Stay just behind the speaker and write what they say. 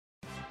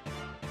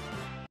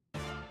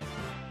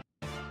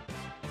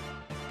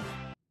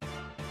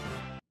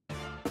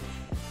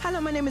Hello,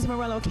 my name is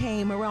Morel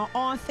O'Kane, Morel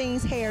All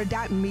Things Hair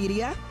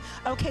Media.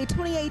 Okay,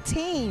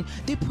 2018,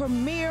 the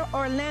premier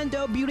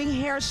Orlando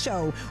Beauty Hair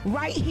Show.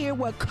 Right here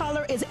where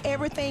color is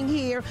everything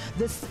here.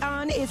 The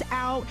sun is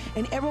out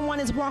and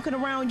everyone is walking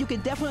around. You can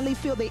definitely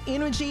feel the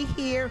energy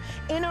here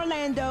in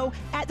Orlando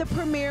at the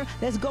premiere.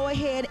 Let's go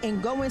ahead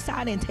and go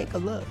inside and take a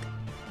look.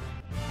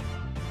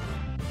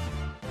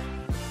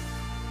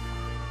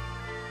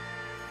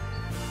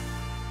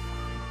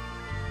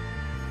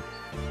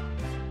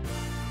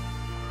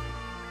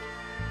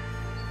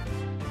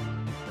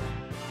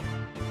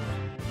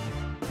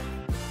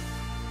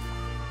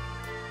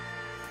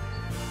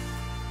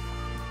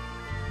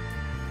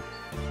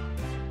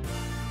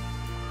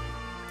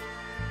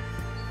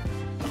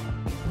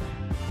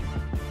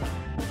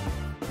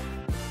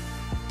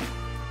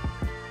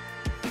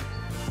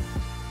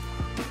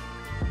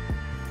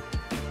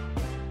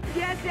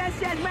 Yes.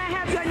 May I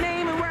have your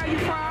name and where are you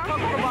from?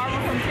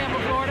 Barbara from Tampa,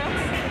 Florida.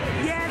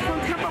 Yes, from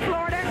Tampa,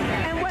 Florida.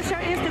 And what's your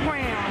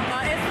Instagram?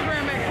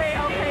 Instagram at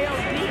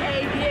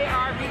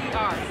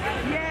KOKODABARBER.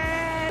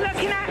 Yeah. Look,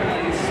 can I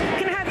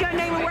have your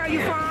name and where are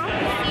you from?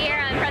 Here,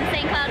 I'm from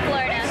St. Cloud,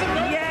 Florida.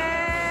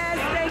 Yes,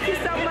 thank you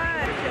so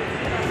much.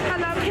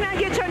 Hello, can I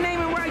get your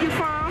name and where are you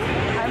from?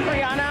 I'm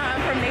Brianna.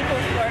 I'm from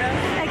Naples, Florida.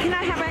 And can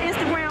I have an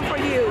Instagram for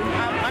you? _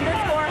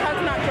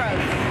 Hugs Not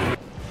Drugs.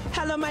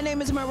 Hello, my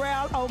name is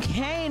Morel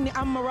O'Kane.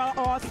 I'm Morel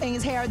All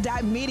Things Hair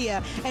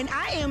Media, and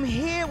I am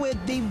here with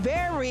the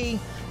very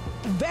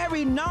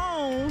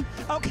known,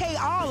 okay,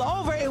 all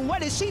over. And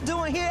what is she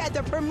doing here at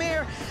the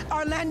premier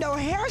Orlando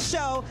Hair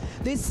Show?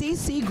 The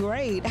CC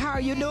Great. How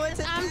are you doing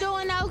today? I'm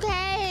doing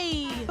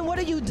okay. What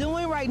are you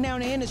doing right now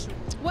in the industry?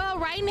 Well,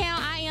 right now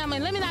I am,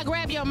 and let me not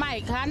grab your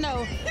mic, I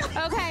know.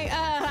 Okay,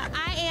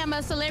 I am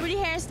a celebrity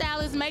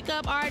hairstylist,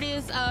 makeup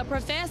artist,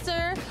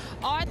 professor,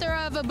 author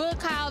of a book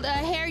called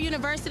Hair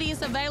University.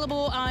 It's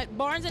available on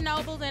Barnes &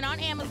 Nobles and on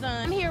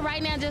Amazon. I'm here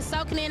right now just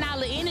soaking in all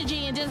the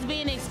energy and just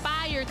being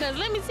inspired, because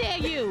let me tell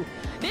you,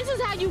 this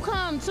is how you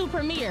come to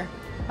premiere.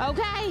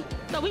 Okay,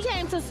 so we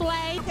came to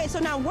slay. Okay, so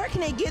now where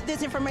can they get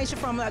this information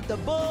from, like the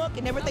book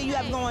and everything you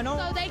have going on?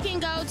 So they can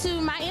go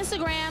to my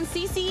Instagram,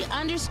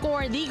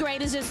 CC_The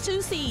Great, is just 2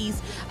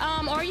 C's.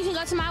 Or you can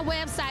go to my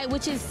website,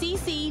 which is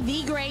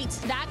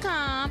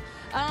ccthegreat.com.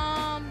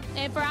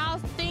 And for all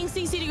things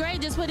CC the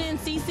Great, just put in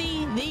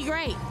CC the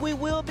Great. We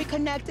will be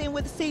connecting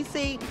with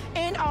CC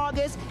in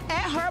August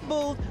at her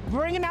booth,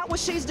 bringing out what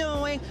she's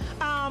doing,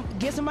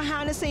 get some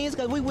behind the scenes,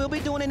 because we will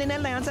be doing it in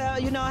Atlanta,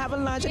 you know,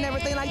 having lunch and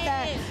everything like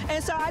that.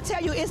 And so I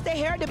tell you, it's the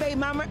hair debate.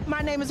 My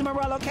name is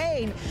Morel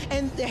O'Kane,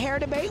 and the hair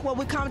debate, where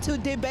we come to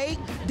debate,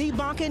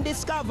 debunk, and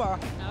discover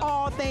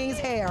all things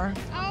hair.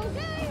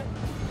 Okay.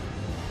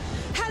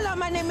 Hello,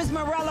 my name is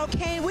Morel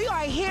O'Kane. We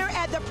are here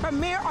at the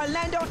premier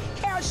Orlando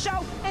Hair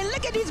Show, and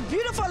look at these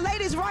beautiful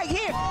ladies right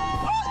here.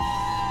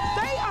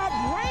 They are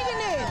bringing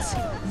it.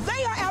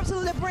 They are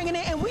absolutely bringing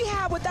it, and we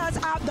have with us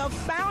the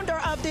founder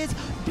of this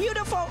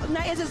beautiful,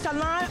 now is it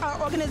salon or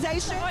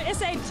organization?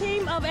 It's a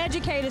team of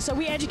educators, so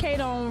we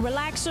educate on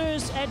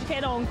relaxers,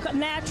 educate on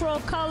natural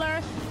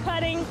color,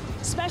 cutting,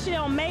 especially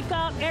on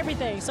makeup,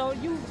 everything. So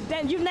you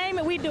name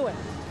it, we do it.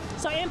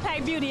 So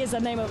Impact Beauty is the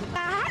name of it.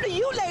 Now, how do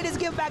you ladies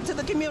give back to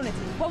the community?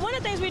 Well, one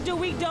of the things we do,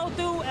 we go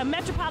through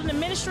Metropolitan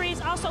Ministries.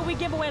 Also, we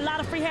give away a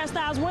lot of free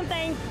hairstyles. One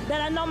thing that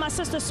I know my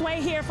sister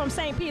Sway here from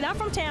St. Pete. I'm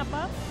from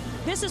Tampa.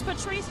 This is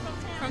Patrice from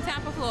Tampa. From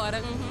Tampa,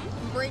 Florida.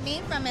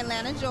 Brittany from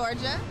Atlanta,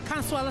 Georgia.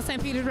 Consuela, St.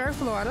 Petersburg,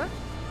 Florida.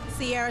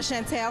 Sierra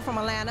Chantel from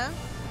Atlanta.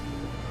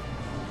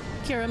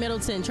 Kara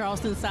Middleton,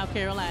 Charleston, South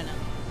Carolina.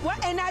 Well,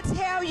 and I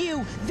tell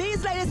you,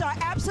 these ladies are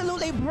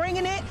absolutely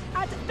bringing it.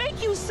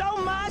 Thank you so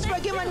much for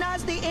giving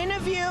us the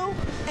interview.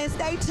 And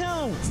stay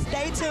tuned.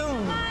 Stay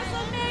tuned.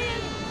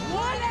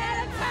 One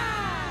at a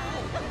time.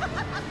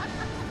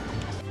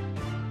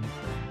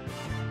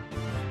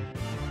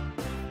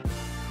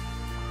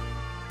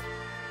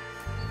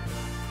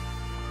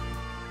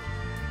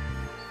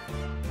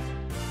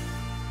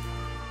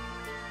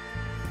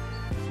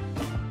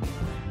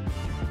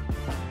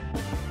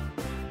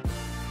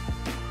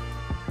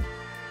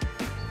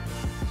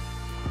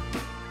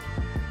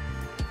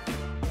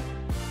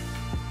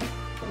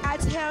 I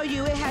tell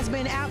you, it has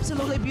been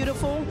absolutely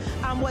beautiful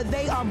what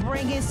they are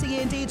bringing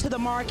C&D to the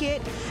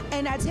market.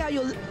 And I tell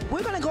you,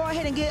 we're going to go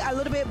ahead and get a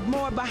little bit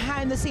more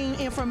behind the scene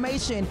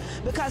information,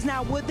 because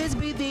now, would this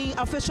be the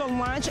official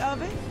launch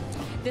of it?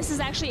 This is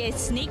actually a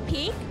sneak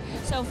peek.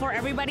 So for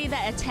everybody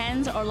that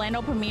attends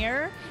Orlando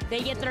Premiere, they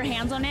get their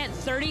hands on it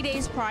 30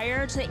 days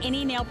prior to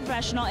any nail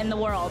professional in the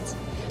world.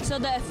 So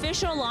the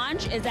official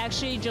launch is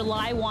actually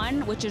July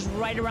 1, which is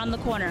right around the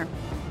corner.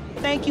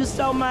 Thank you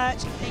so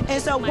much.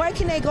 And so where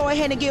can they go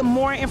ahead and get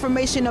more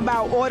information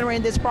about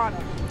ordering this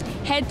product?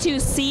 Head to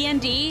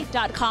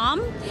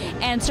cnd.com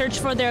and search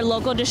for their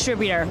local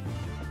distributor.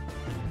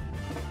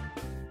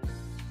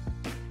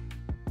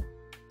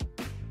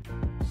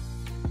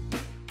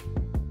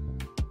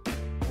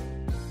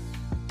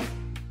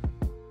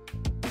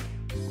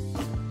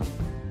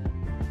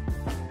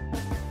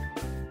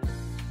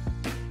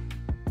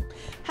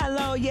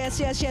 Hello,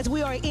 yes.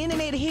 We are ending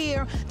it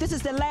here. This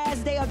is the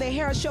last day of the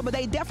hair show, but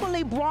they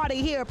definitely brought it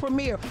here,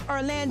 Premier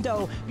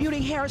Orlando Beauty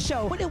Hair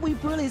Show. What did we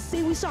really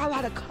see? We saw a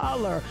lot of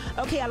color,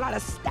 okay, a lot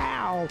of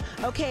style,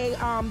 okay,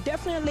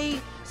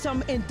 definitely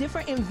some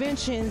different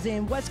inventions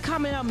and what's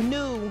coming up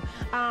new,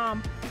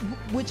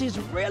 which is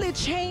really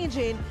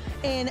changing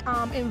and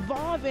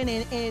involving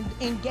and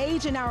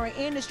engaging our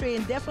industry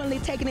and definitely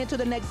taking it to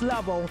the next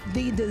level.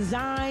 The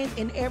designs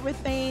and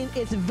everything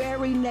is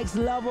very next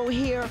level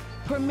here.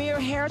 Premier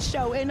Hair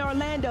Show in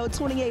Orlando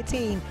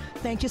 2018.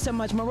 Thank you so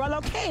much,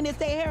 Morello Kane. It's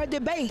the hair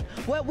debate,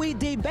 where we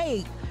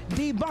debate,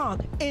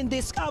 debunk, and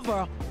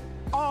discover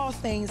all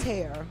things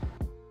hair.